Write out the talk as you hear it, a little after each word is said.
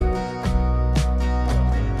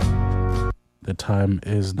The time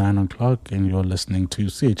is 9 o'clock and you're listening to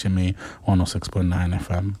CHMA 106.9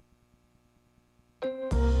 FM.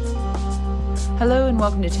 Hello and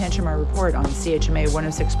welcome to Tantramar Report on CHMA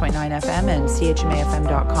 106.9 FM and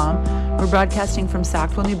chmafm.com. We're broadcasting from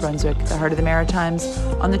Sackville, New Brunswick, the heart of the Maritimes,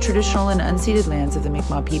 on the traditional and unceded lands of the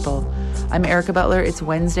Mi'kmaq people. I'm Erica Butler. It's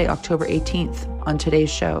Wednesday, October 18th. On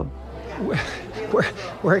today's show.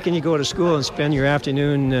 Where can you go to school and spend your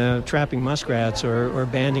afternoon trapping muskrats or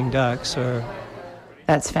banding ducks?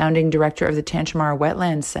 That's founding director of the Tantramar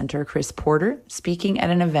Wetlands Centre, Chris Porter, speaking at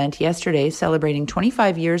an event yesterday celebrating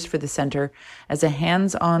 25 years for the centre as a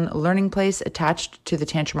hands-on learning place attached to the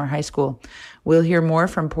Tantramar High School. We'll hear more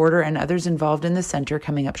from Porter and others involved in the centre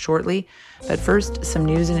coming up shortly, but first, some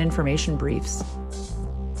news and information briefs.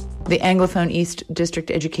 The Anglophone East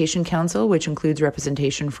District Education Council, which includes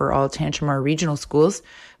representation for all Tantramar regional schools,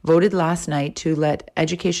 voted last night to let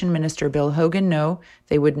Education Minister Bill Hogan know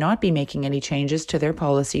they would not be making any changes to their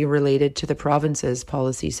policy related to the province's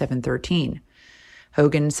Policy 713.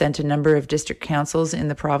 Hogan sent a number of district councils in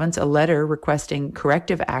the province a letter requesting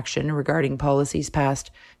corrective action regarding policies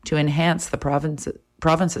passed to enhance the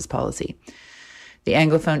province's policy. The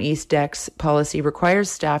Anglophone East DEC's policy requires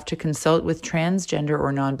staff to consult with transgender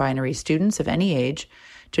or non-binary students of any age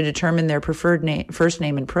to determine their preferred first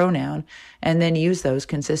name and pronoun, and then use those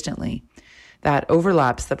consistently. That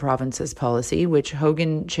overlaps the province's policy, which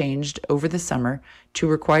Hogan changed over the summer to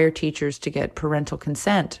require teachers to get parental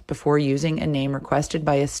consent before using a name requested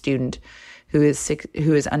by a student who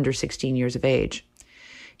is under 16 years of age.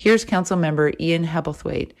 Here's Council Member Ian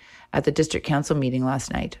Hebblethwaite at the District Council meeting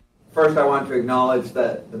last night. First, I want to acknowledge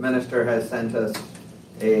that the Minister has sent us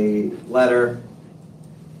a letter.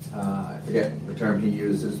 I forget the term he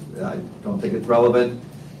uses. I don't think it's relevant.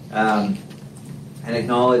 And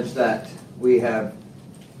acknowledge that we have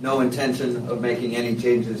no intention of making any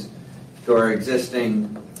changes to our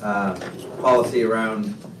existing policy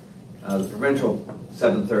around the provincial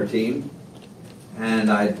 713. And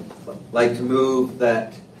I'd like to move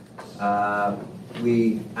that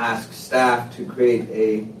we ask staff to create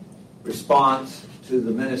a response to the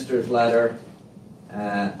Minister's letter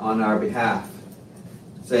on our behalf,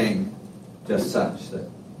 saying just such that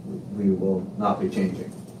we will not be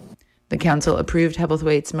changing. The Council approved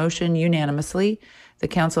Hebblethwaite's motion unanimously. The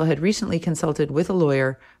Council had recently consulted with a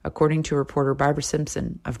lawyer, according to reporter Barbara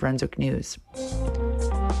Simpson of Brunswick News.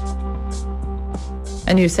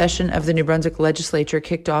 A new session of the New Brunswick Legislature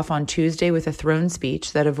kicked off on Tuesday with a throne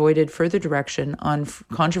speech that avoided further direction on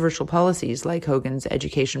controversial policies like Hogan's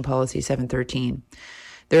Education Policy 713.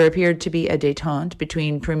 There appeared to be a détente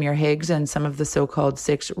between Premier Higgs and some of the so-called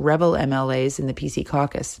 6 rebel MLAs in the PC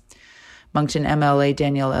caucus. Moncton MLA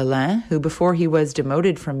Daniel Alain, who before he was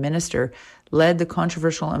demoted from minister, led the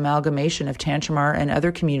controversial amalgamation of Tantramar and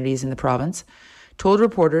other communities in the province, told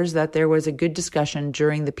reporters that there was a good discussion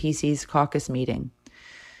during the PC's caucus meeting.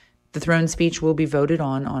 The throne speech will be voted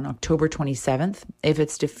on October 27th. If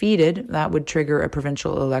it's defeated, that would trigger a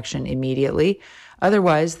provincial election immediately.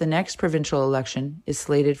 Otherwise, the next provincial election is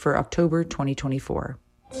slated for October 2024.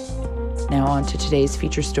 Now on to today's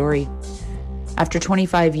feature story. After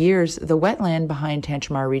 25 years, the wetland behind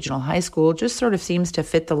Tantramar Regional High School just sort of seems to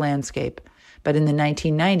fit the landscape. But in the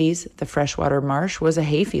 1990s, the freshwater marsh was a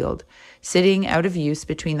hayfield, sitting out of use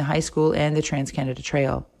between the high school and the Trans-Canada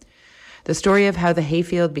Trail. The story of how the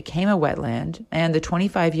hayfield became a wetland and the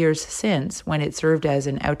 25 years since, when it served as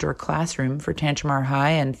an outdoor classroom for Tantramar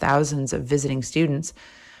High and thousands of visiting students,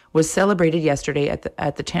 was celebrated yesterday at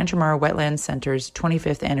the Tantramar Wetlands Centre's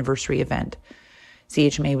 25th anniversary event.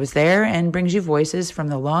 CHMA was there and brings you voices from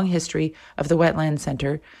the long history of the Wetlands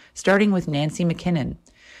Centre, starting with Nancy McKinnon,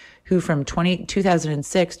 who from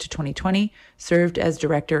 2006 to 2020 served as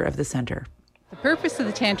director of the centre. The purpose of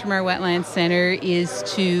the Tantramar Wetlands Centre is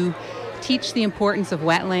to teach the importance of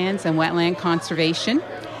wetlands and wetland conservation.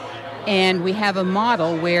 And we have a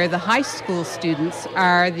model where the high school students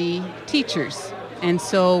are the teachers. And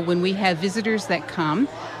so when we have visitors that come,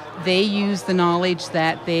 they use the knowledge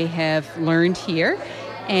that they have learned here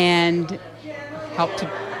and help to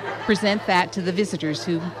present that to the visitors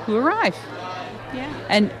who arrive. Yeah.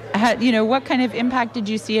 And what kind of impact did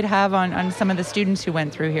you see it have on some of the students who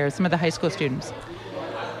went through here, some of the high school students?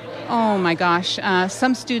 Oh my gosh.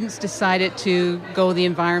 Some students decided to go the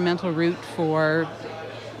environmental route for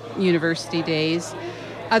university days.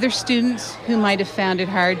 Other students who might have found it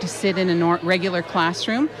hard to sit in a regular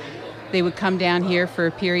classroom, they would come down here for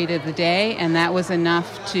a period of the day, and that was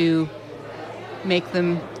enough to make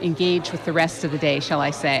them engage with the rest of the day, shall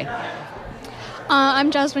I say.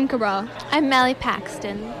 I'm Jasmine Cabral. I'm Melly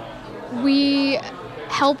Paxton. We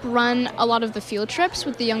help run a lot of the field trips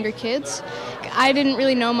with the younger kids. I didn't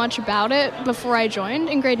really know much about it before I joined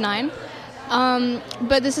in grade 9.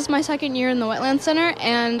 But this is my second year in the Wetlands Centre,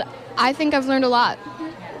 and I think I've learned a lot.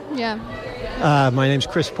 Yeah. My name's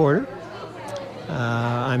Chris Porter.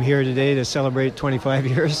 I'm here today to celebrate 25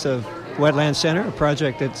 years of Wetlands Centre, a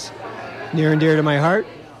project that's near and dear to my heart.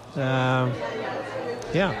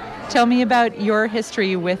 Yeah. Tell me about your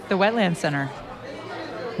history with the Wetlands Centre.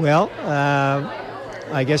 Well,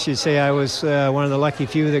 I guess you'd say I was one of the lucky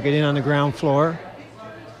few that got in on the ground floor.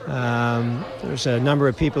 There's a number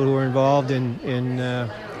of people who were involved in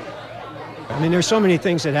there's so many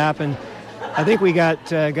things that happened. I think we got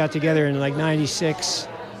together in like 96.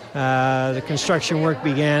 The construction work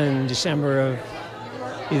began in December of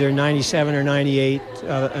either 97 or 98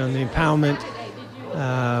 on the impoundment.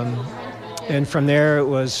 And from there it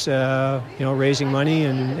was, raising money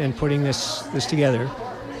and putting this together.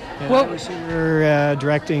 And I was here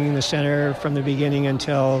directing the center from the beginning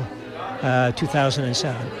until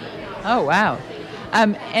 2007. Oh, wow.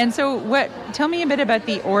 And so tell me a bit about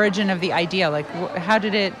the origin of the idea. Like, how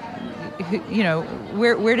did it,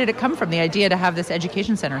 where did it come from, the idea to have this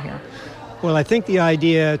education center here? Well, I think the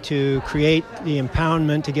idea to create the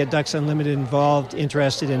impoundment, to get Ducks Unlimited involved,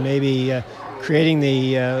 interested in maybe creating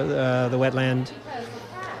the wetland,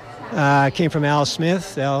 came from Al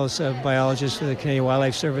Smith. Al was a biologist for the Canadian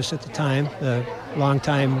Wildlife Service at the time, a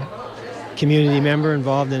long-time community member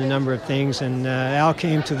involved in a number of things. And Al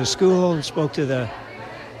came to the school and spoke to the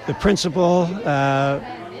principal.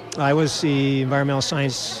 I was the environmental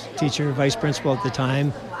science teacher, vice principal at the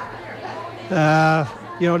time.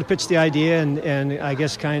 To pitch the idea and I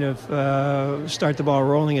guess kind of start the ball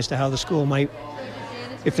rolling as to how the school might,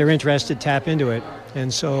 if they're interested, tap into it.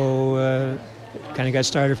 And so kind of got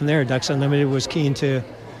started from there. Ducks Unlimited was keen to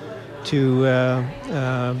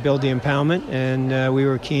build the impoundment, and we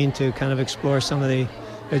were keen to kind of explore some of the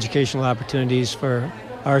educational opportunities for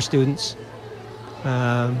our students.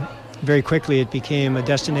 Very quickly it became a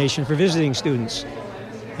destination for visiting students.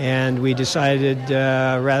 And we decided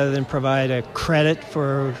rather than provide a credit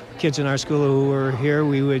for kids in our school who were here,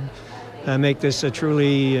 we would make this a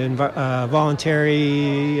truly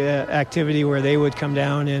voluntary activity where they would come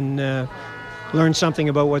down and learn something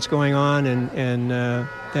about what's going on, and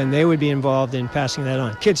then they would be involved in passing that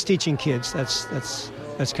on. Kids teaching kids, that's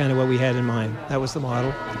kind of what we had in mind. That was the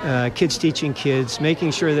model. Kids teaching kids, making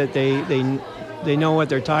sure that they know what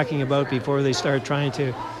they're talking about before they start trying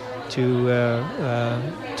to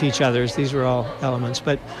teach others. These were all elements.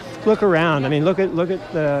 But look around. I mean, look at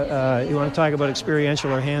the. You want to talk about experiential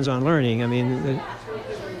or hands-on learning? I mean,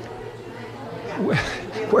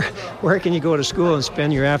 where can you go to school and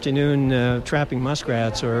spend your afternoon trapping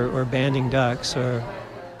muskrats or banding ducks? Or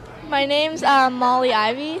my name's Molly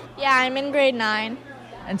Ivy. Yeah, I'm in grade 9.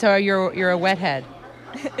 And so you're a wethead.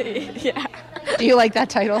 Yeah. Do you like that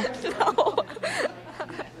title? No.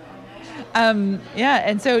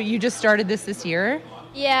 And so you just started this year?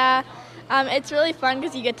 Yeah, it's really fun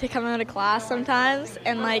because you get to come out of class sometimes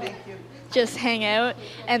and just hang out.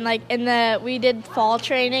 And we did fall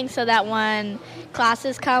training so that when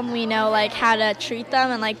classes come, we know how to treat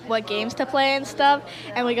them and what games to play and stuff.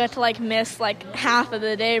 And we got to miss half of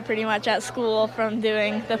the day pretty much at school from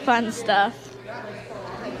doing the fun stuff.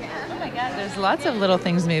 Oh my God, there's lots of little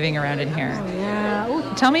things moving around in here. Oh, yeah.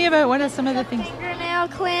 Ooh. Tell me about what are some of the things. Fingernail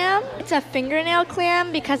clam. It's a fingernail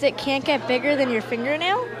clam because it can't get bigger than your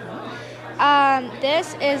fingernail.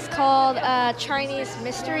 This is called a Chinese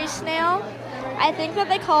mystery snail. I think that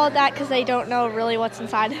they call it that because they don't know really what's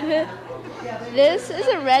inside of it. This is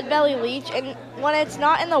a red belly leech, and when it's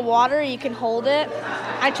not in the water, you can hold it.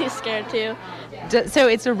 I'm too scared to. So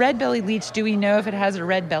it's a red belly leech. Do we know if it has a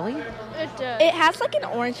red belly? It does. It has an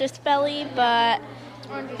orangish belly, but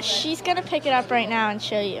she's going to pick it up right now and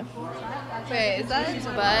show you. Wait, is that its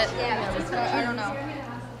butt? Yeah, it's I don't know.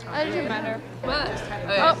 It doesn't matter. What?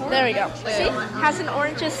 Oh, there we go. See? Has an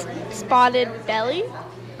orangish spotted belly.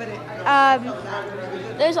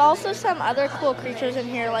 There's also some other cool creatures in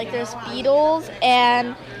here, there's beetles,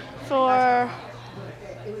 and for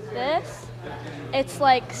this, it's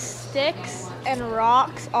sticks and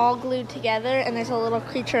rocks all glued together, and there's a little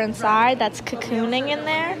creature inside that's cocooning in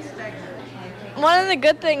there. One of the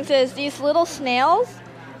good things is these little snails,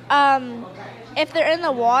 if they're in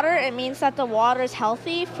the water, it means that the water is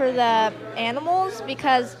healthy for the animals,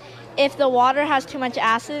 because if the water has too much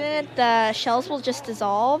acid in it, the shells will just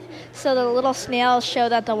dissolve. So the little snails show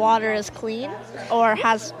that the water is clean or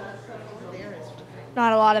has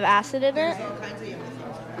not a lot of acid in it.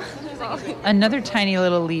 Another tiny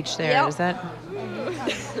little leech there. Yep. Is that?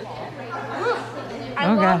 I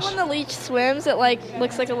Oh, love gosh. when the leech swims. It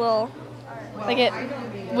looks like a little, it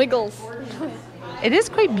wiggles. It is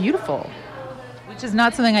quite beautiful, which is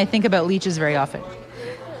not something I think about leeches very often.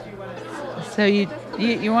 So you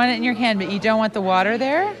want it in your hand, but you don't want the water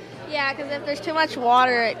there? Yeah, because if there's too much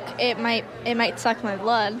water, it might suck my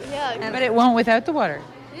blood. Yeah, But it won't without the water.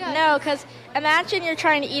 yeah. No, because imagine you're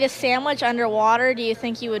trying to eat a sandwich underwater. Do you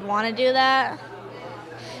think you would want to do that?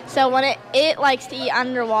 So when it likes to eat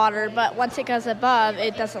underwater, but once it goes above,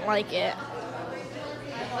 it doesn't like it.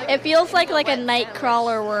 It feels like a night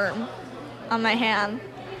crawler worm on my hand.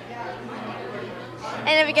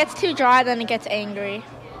 And if it gets too dry, then it gets angry.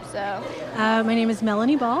 So. My name is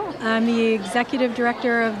Melanie Ball. I'm the executive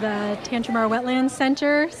director of the Tantramar Wetlands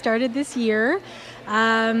Centre, started this year.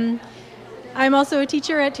 I'm also a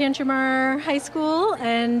teacher at Tantramar High School,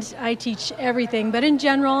 and I teach everything. But in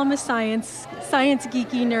general, I'm a science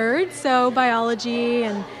geeky nerd, so biology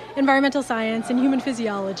and environmental science and human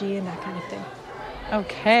physiology and that kind of thing.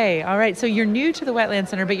 Okay, all right. So you're new to the Wetlands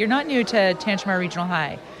Centre, but you're not new to Tantramar Regional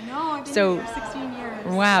High. No, I've been So- here for 16 years.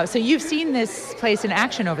 Wow. So you've seen this place in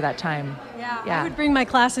action over that time. I would bring my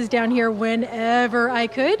classes down here whenever I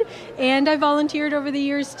could, and I volunteered over the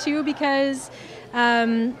years too because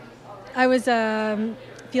I was a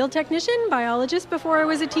field technician, biologist before I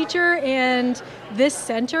was a teacher, and this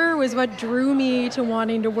center was what drew me to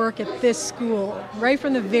wanting to work at this school right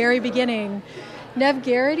from the very beginning. Nev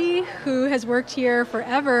Garrity, who has worked here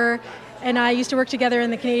forever, and I used to work together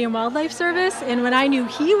in the Canadian Wildlife Service, and when I knew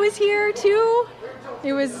he was here too,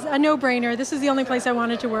 it was a no-brainer. This is the only place I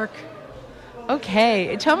wanted to work.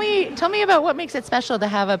 Okay. Tell me about what makes it special to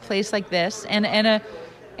have a place like this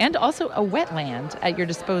and also a wetland at your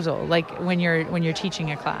disposal, like when you're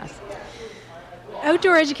teaching a class.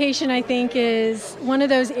 Outdoor education, I think, is one of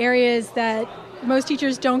those areas that most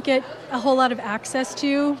teachers don't get a whole lot of access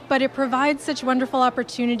to, but it provides such wonderful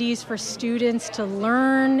opportunities for students to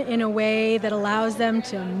learn in a way that allows them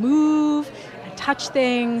to move and touch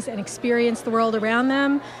things and experience the world around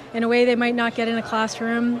them in a way they might not get in a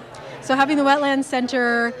classroom. So having the Wetlands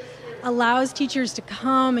Centre allows teachers to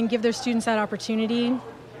come and give their students that opportunity.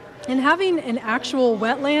 And having an actual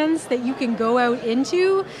wetlands that you can go out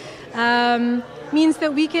into means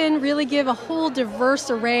that we can really give a whole diverse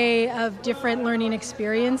array of different learning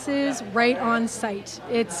experiences right on site.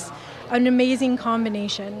 It's an amazing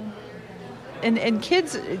combination. And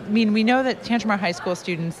kids, I mean, we know that Tantramar High School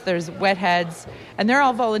students, there's wet heads, and they're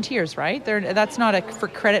all volunteers, right? That's not a for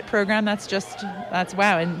credit program, that's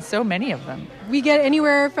wow, and so many of them. We get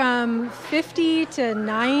anywhere from 50 to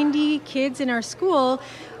 90 kids in our school,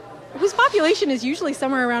 whose population is usually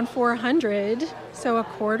somewhere around 400, so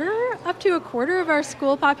up to a quarter of our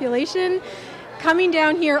school population coming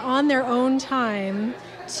down here on their own time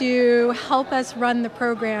to help us run the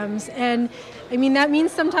programs. And I mean, that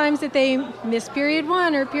means sometimes that they miss period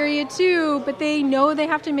 1 or period 2, but they know they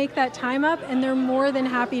have to make that time up, and they're more than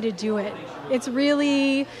happy to do it. It's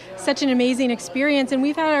really such an amazing experience, and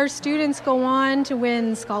we've had our students go on to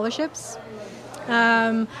win scholarships,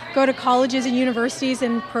 go to colleges and universities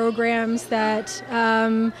and programs that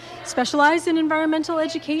specialize in environmental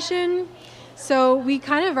education. So we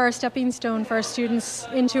kind of are a stepping stone for our students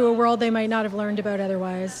into a world they might not have learned about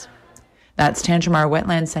otherwise. That's Tantramar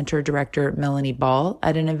Wetlands Centre Director Melanie Ball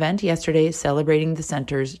at an event yesterday celebrating the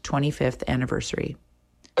centre's 25th anniversary.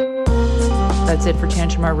 That's it for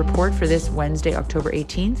Tantramar Report for this Wednesday, October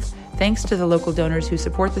 18th. Thanks to the local donors who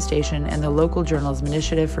support the station and the Local Journalism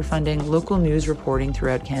Initiative for funding local news reporting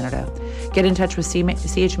throughout Canada. Get in touch with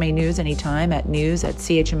CHMA News anytime at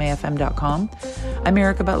news@chmafm.com. I'm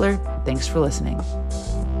Erica Butler. Thanks for listening.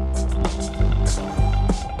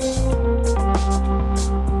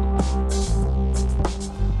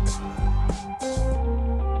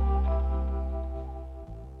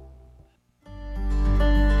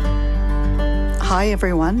 Hi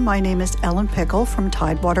everyone, my name is Ellen Pickle from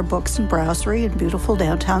Tidewater Books and Brasserie in beautiful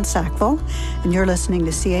downtown Sackville, and you're listening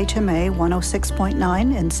to CHMA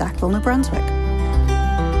 106.9 in Sackville, New Brunswick.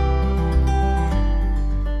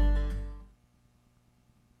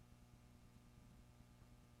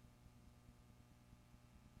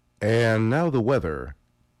 And now the weather.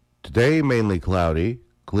 Today mainly cloudy,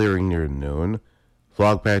 clearing near noon.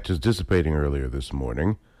 Fog patches dissipating earlier this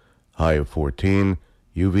morning. High of 14.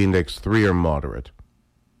 UV index 3 or moderate.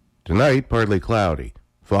 Tonight, partly cloudy.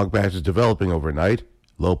 Fog patches developing overnight.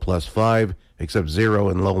 Low +5, except 0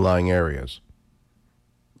 in low-lying areas.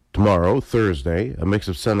 Tomorrow, Thursday, a mix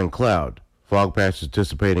of sun and cloud. Fog patches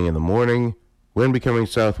dissipating in the morning. Wind becoming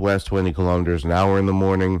southwest 20 kilometers an hour in the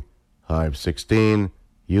morning. High of 16.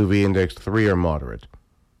 UV index 3 or moderate.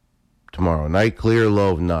 Tomorrow night, clear,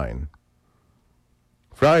 low of 9.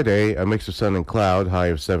 Friday, a mix of sun and cloud, high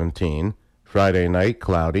of 17. Friday night,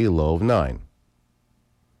 cloudy, low of 9.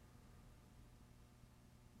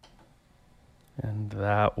 And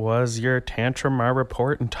that was your Tantramar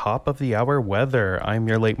report and top of the hour weather. I'm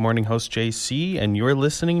your late morning host, JC, and you're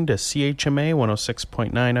listening to CHMA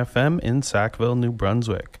 106.9 FM in Sackville, New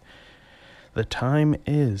Brunswick. The time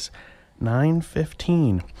is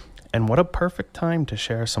 9:15, and what a perfect time to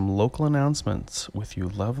share some local announcements with you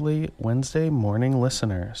lovely Wednesday morning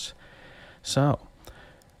listeners. So,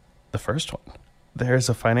 the first one, there's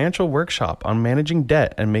a financial workshop on managing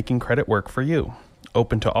debt and making credit work for you.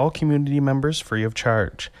 Open to all community members free of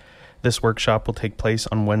charge. This workshop will take place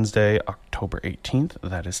on Wednesday, October 18th,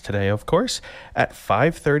 that is today, of course, at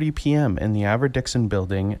 5:30 p.m. in the Aver-Dixon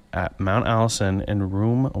building at Mount Allison in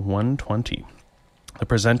room 120. The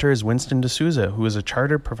presenter is Winston D'Souza, who is a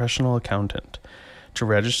chartered professional accountant. To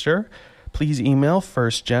register, please email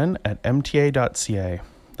firstgen@mta.ca.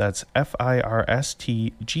 That's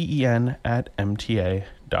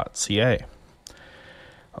firstgen@mta.ca.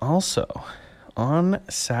 Also, on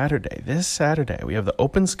this Saturday, we have the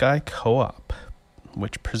Open Sky Co-op,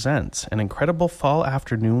 which presents an incredible fall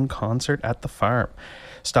afternoon concert at the farm.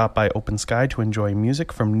 Stop by Open Sky to enjoy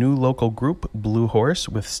music from new local group Blue Horse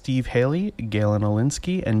with Steve Haley, Galen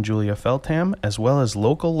Olinsky, and Julia Feltham, as well as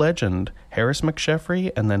local legend Harris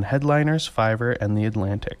McSheffrey, and then headliners Fiverr and the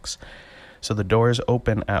Atlantics. So the doors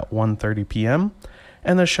open at 1:30 p.m.,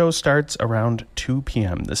 and the show starts around 2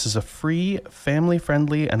 p.m. This is a free,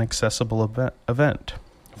 family-friendly, and accessible event.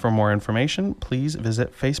 For more information, please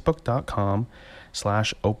visit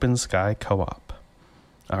facebook.com/OpenSkyCoop.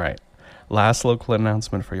 All right, last local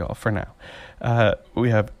announcement for y'all for now. We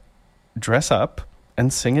have Dress Up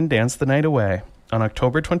and Sing and Dance the Night Away on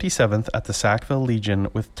October 27th at the Sackville Legion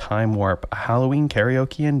with Time Warp, a Halloween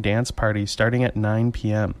karaoke and dance party starting at 9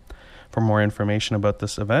 p.m. For more information about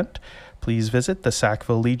this event, please visit the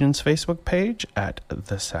Sackville Legion's Facebook page at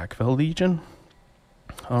the Sackville Legion.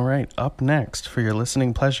 All right, up next for your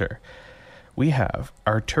listening pleasure, we have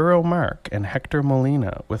Arturo Mark and Hector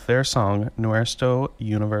Molina with their song Nuestro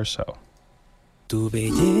Universo. Tu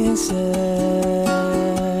belleza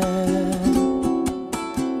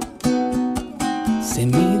se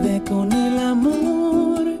mide con el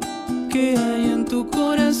amor que hay en tu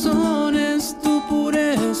corazón, es tu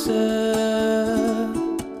pureza.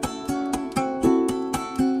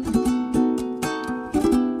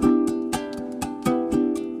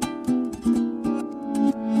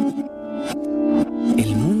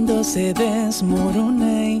 Se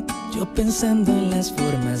desmorona y yo pensando en las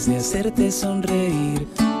formas de hacerte sonreír.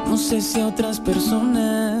 No sé si a otras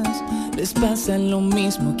personas les pasa lo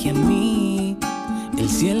mismo que a mí. El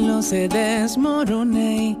cielo se desmorona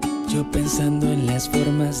y yo pensando en las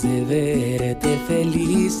formas de verte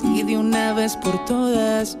feliz. Y de una vez por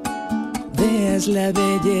todas veas la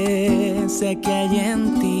belleza que hay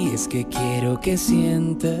en ti. Es que quiero que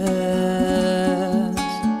sientas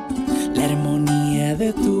la armonía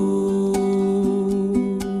de tu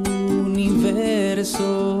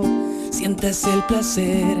universo. Sientas el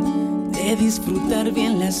placer de disfrutar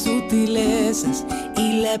bien las sutilezas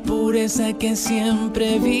y la pureza que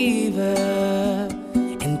siempre viva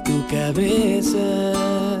en tu cabeza,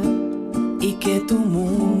 y que tu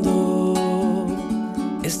mundo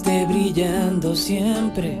esté brillando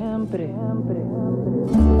siempre.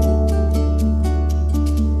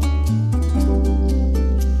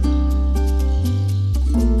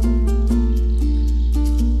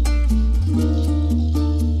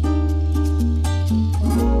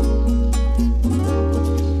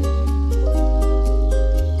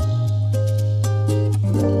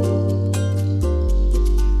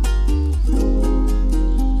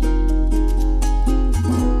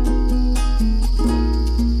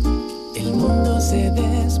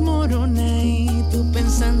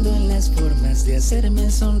 De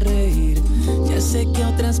hacerme sonreír. Ya sé que a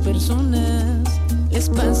otras personas les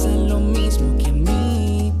pasa lo mismo que a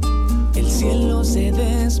mí. El cielo se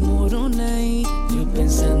desmorona y yo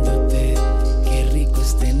pensándote, qué rico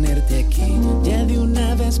es tenerte aquí. Ya de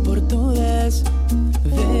una vez por todas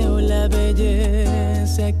veo la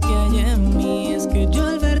belleza que hay en mí. Es que yo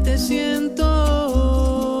al verte siento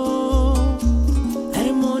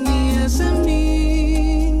armonías en mí.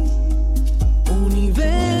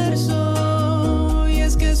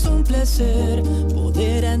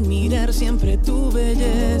 Poder admirar siempre tu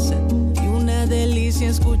belleza y una delicia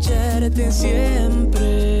escucharte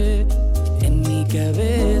siempre en mi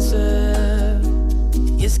cabeza.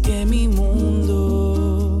 Y es que mi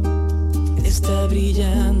mundo está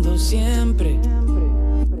brillando siempre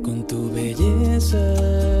con tu belleza.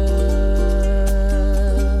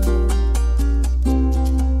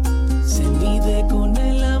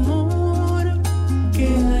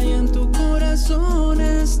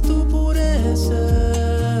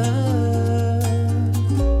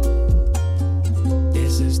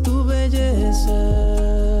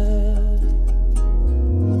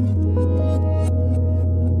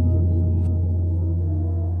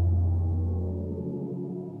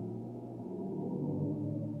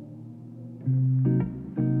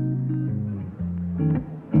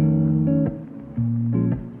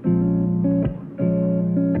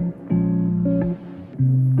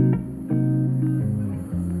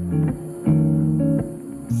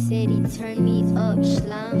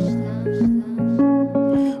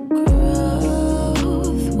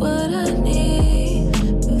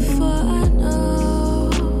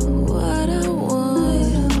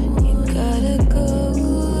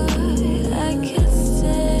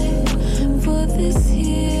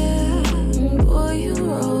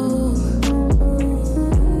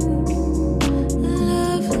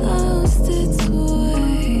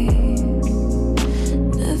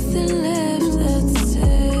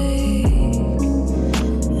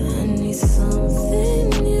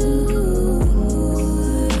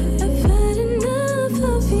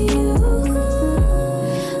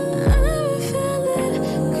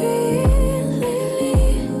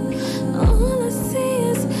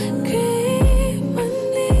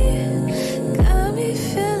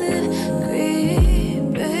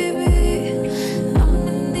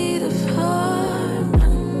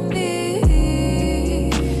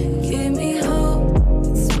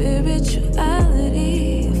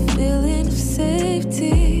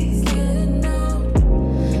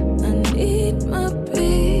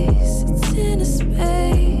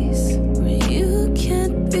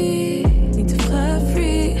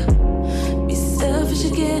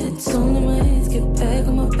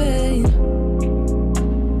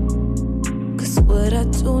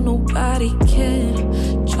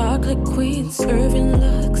 like queens, serving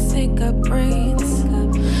looks, ain't got brains.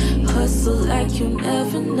 Hustle like you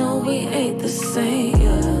never know, we ain't the same.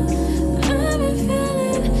 I've been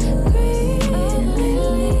feeling green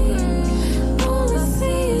lately. All I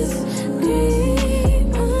see is green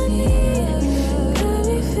money. Got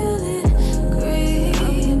me feeling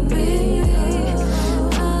green, baby.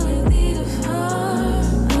 All I need is heart,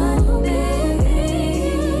 my baby.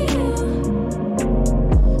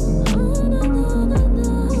 Oh, no, no, no, no.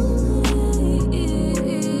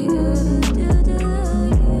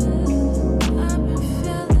 I've been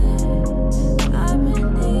feeling, I've been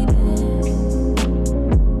needing.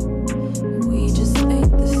 We just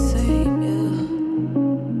ain't the same, yeah.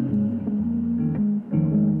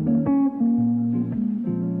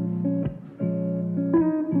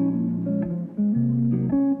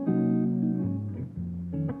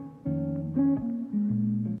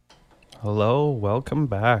 Hello, welcome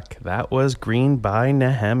back. That was Green by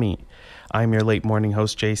Nahemi. I'm your late morning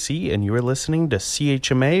host, JC, and you are listening to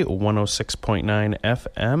CHMA 106.9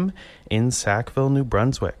 FM in Sackville, New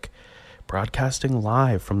Brunswick, broadcasting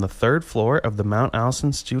live from the third floor of the Mount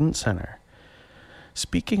Allison Student Center.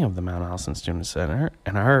 Speaking of the Mount Allison Student Center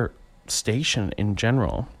and our station in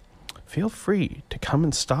general, feel free to come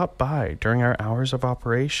and stop by during our hours of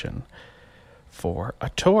operation for a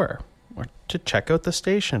tour, or to check out the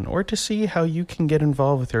station, or to see how you can get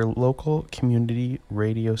involved with your local community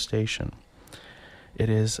radio station. It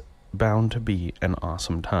is bound to be an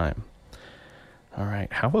awesome time. All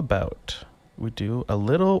right, how about we do a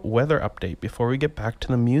little weather update before we get back to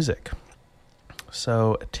the music?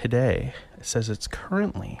 So today, it says it's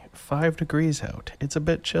currently 5 degrees out. It's a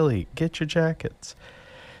bit chilly. Get your jackets.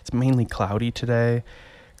 It's mainly cloudy today,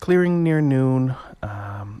 clearing near noon,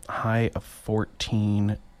 high of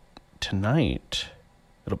 14. Tonight,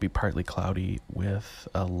 it'll be partly cloudy with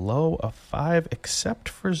a low of 5, except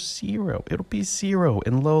for 0. It'll be 0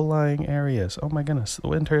 in low-lying areas. Oh my goodness, the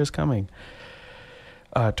winter is coming.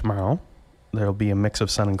 Tomorrow, there'll be a mix of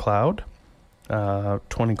sun and cloud.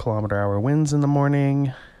 20-kilometer-hour winds in the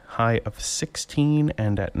morning, high of 16,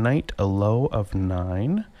 and at night, a low of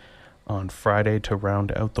 9. On Friday, to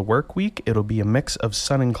round out the work week, it'll be a mix of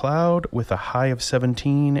sun and cloud with a high of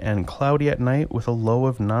 17 and cloudy at night with a low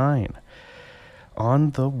of 9.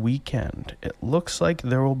 On the weekend, it looks like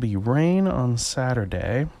there will be rain on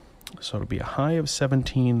Saturday, so it'll be a high of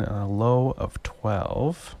 17 and a low of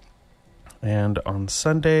 12. And on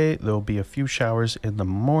Sunday, there will be a few showers in the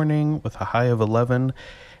morning with a high of 11,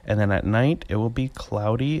 and then at night, it will be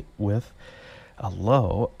cloudy with a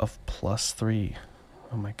low of +3.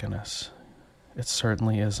 Oh my goodness. It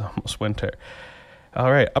certainly is almost winter.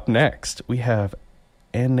 All right, up next, we have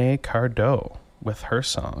Anne Cardot with her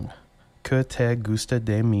song, Que te gusta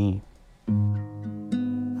de mí.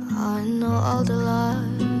 I know all the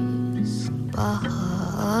lies,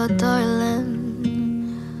 but darling,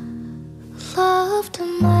 love to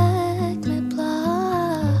make me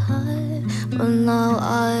blind, but now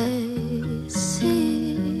I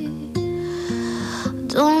see.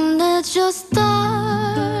 Don't need your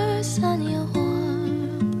stars and your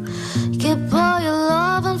warmth, keep all your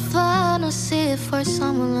love and fantasy for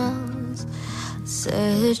someone else.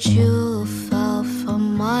 Said you fell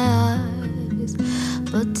from my eyes,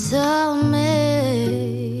 but tell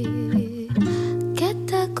me, ¿qué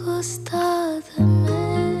te gusta de mí?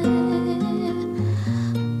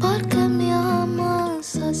 ¿Por qué me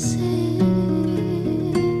amas así?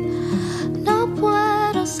 No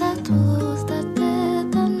puedo ser tus de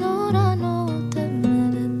ternura, no te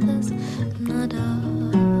mereces nada.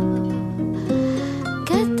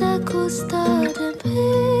 ¿Qué te gusta de mí?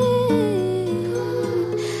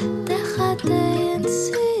 De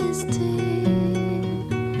insistir,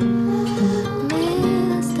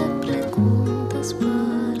 miles de preguntas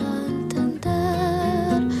para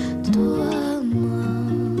entender tu amor.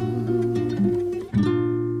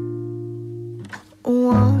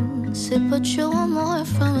 Once but you want more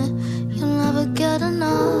from it, you'll never get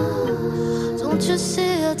enough. Don't you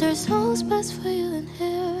see that there's no space for you in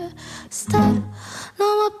here? Stop,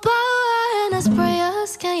 no more power in his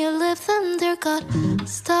prayers. Can you live them, dear God?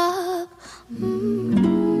 Stop.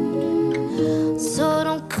 So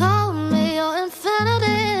don't call me your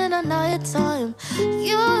infinity in the night time.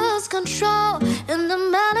 You lose control in the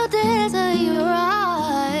melodies that you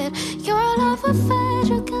write. You're a love with fate,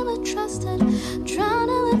 you can be trusted.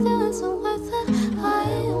 Drowning with you isn't worth it. I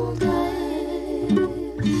won't lie.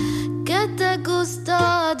 ¿Qué te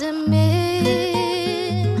gusta de mí?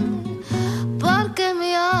 Porque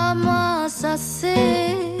me amas así.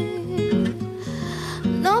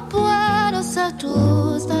 No puedo ser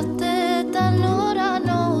tus, darte ternura,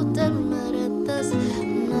 no te mereces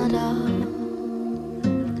nada. nada.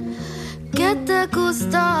 ¿Qué te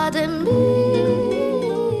gusta de mí?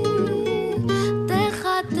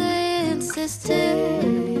 Déjate insistir.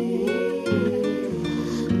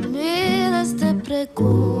 Miles de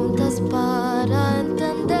preguntas para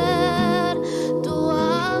entender tu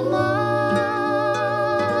amor.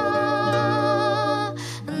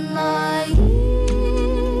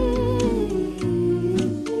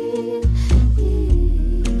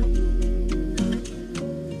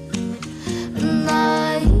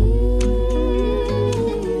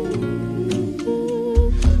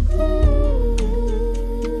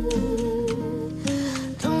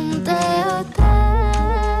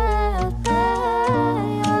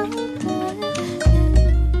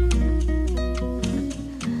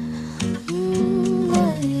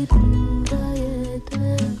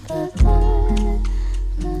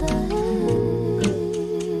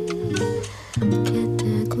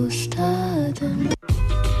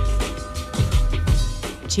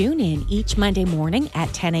 Tune in each Monday morning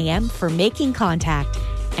at 10 a.m. for Making Contact,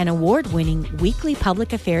 an award-winning weekly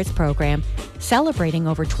public affairs program celebrating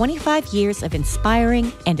over 25 years of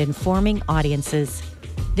inspiring and informing audiences.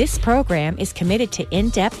 This program is committed to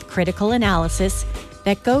in-depth critical analysis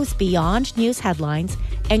that goes beyond news headlines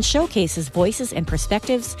and showcases voices and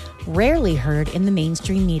perspectives rarely heard in the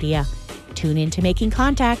mainstream media. Tune in to Making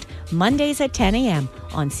Contact Mondays at 10 a.m.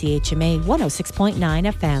 on CHMA 106.9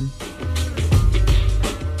 FM.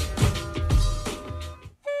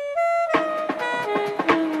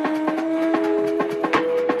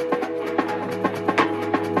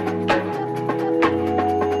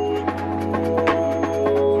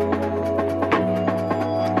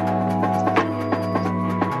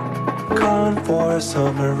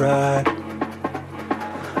 Summer ride.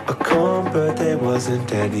 A calm birthday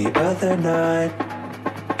wasn't any other night.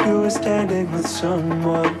 You were standing with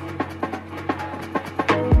someone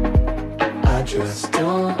I just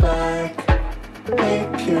don't like.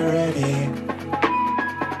 Fake purity,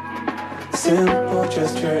 simple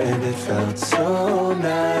gesture and it felt so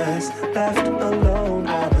nice. Left alone,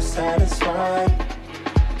 I was satisfied.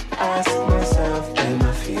 Asked myself, am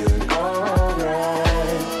I feeling alright?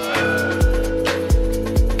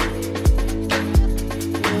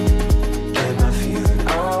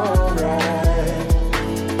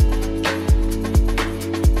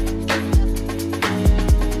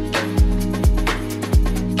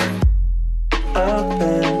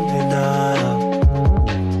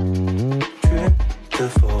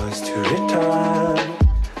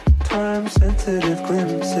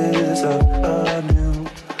 Glimpses of a new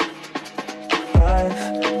life.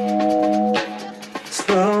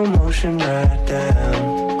 Slow motion right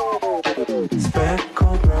down.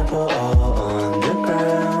 Speckled rubble